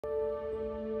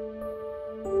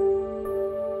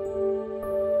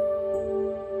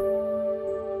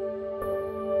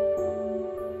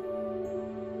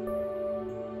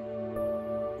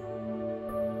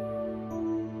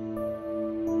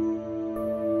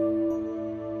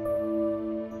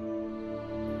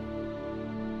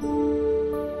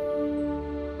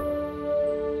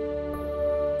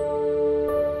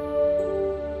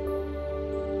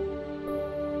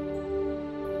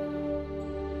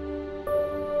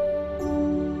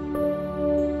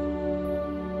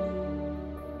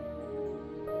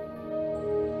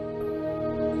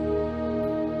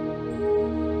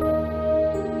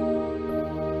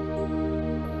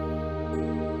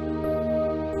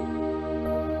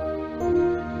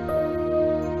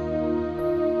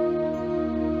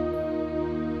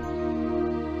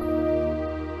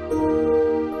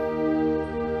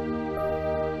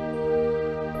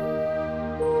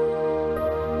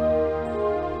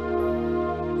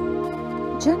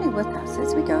Journey with us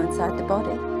as we go inside the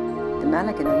body. The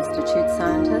Wellington Institute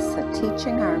scientists are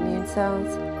teaching our immune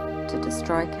cells to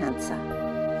destroy cancer.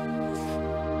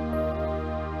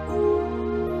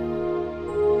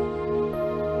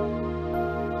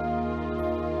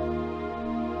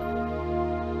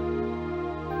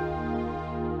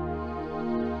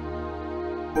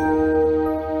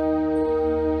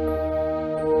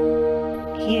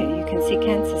 Here you can see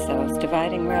cancer cells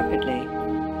dividing rapidly.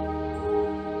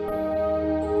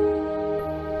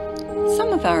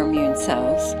 Some of our immune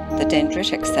cells, the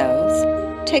dendritic cells,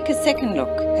 take a second look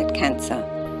at cancer,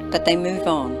 but they move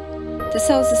on. The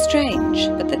cells are strange,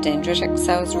 but the dendritic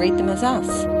cells read them as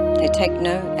us. They take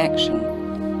no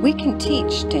action. We can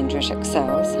teach dendritic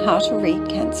cells how to read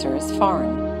cancer as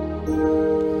foreign.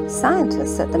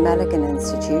 Scientists at the Wellington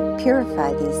Institute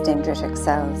purify these dendritic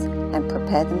cells and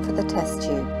prepare them for the test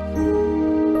tube.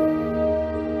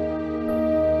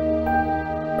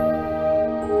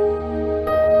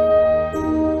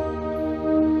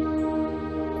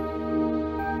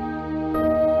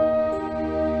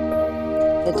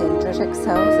 The dendritic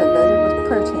cells are loaded with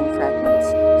protein fragments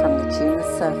from the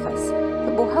tumor's surface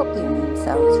that will help the immune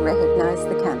cells recognize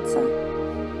the cancer.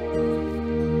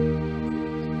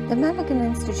 The Wellington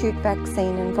Institute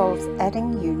vaccine involves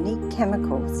adding unique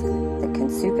chemicals that can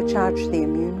supercharge the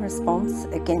immune response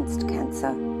against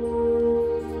cancer.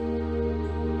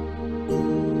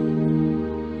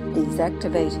 These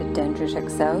activated dendritic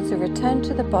cells are returned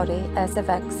to the body as a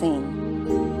vaccine.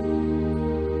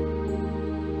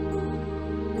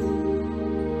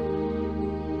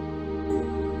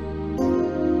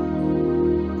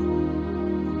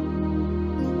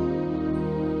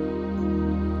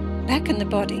 Back in the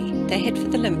body, they head for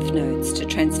the lymph nodes to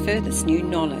transfer this new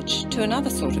knowledge to another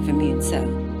sort of immune cell,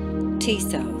 T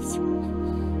cells.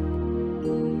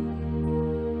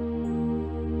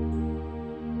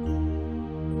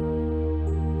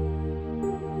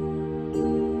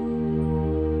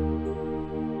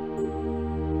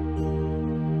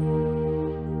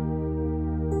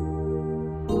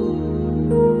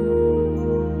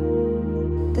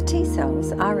 The T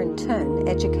cells are in turn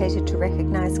educated to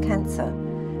recognize cancer.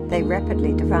 They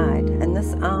rapidly divide, and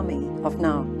this army of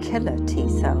now killer T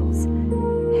cells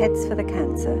heads for the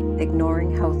cancer,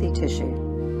 ignoring healthy tissue.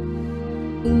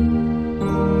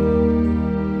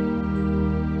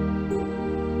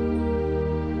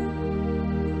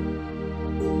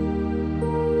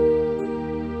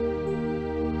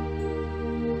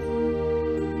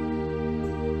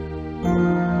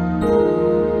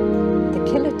 The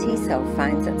killer T cell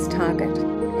finds its target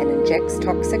and injects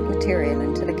toxic material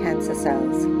into the cancer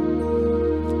cells.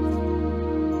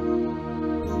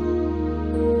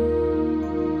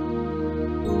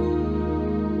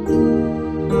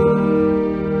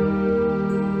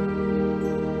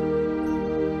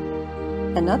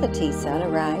 Another T cell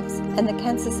arrives and the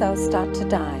cancer cells start to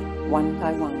die, one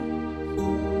by one.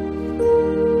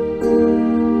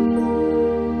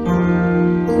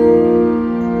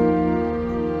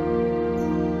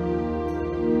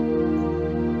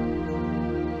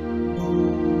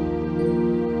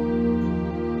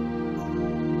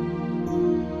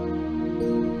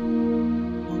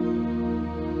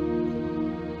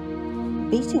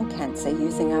 Beating cancer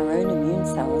using our own immune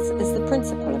cells is the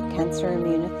principle of cancer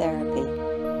immunotherapy.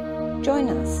 Join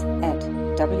us at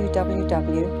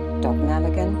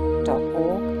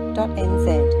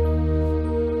www.wellington.org.nz.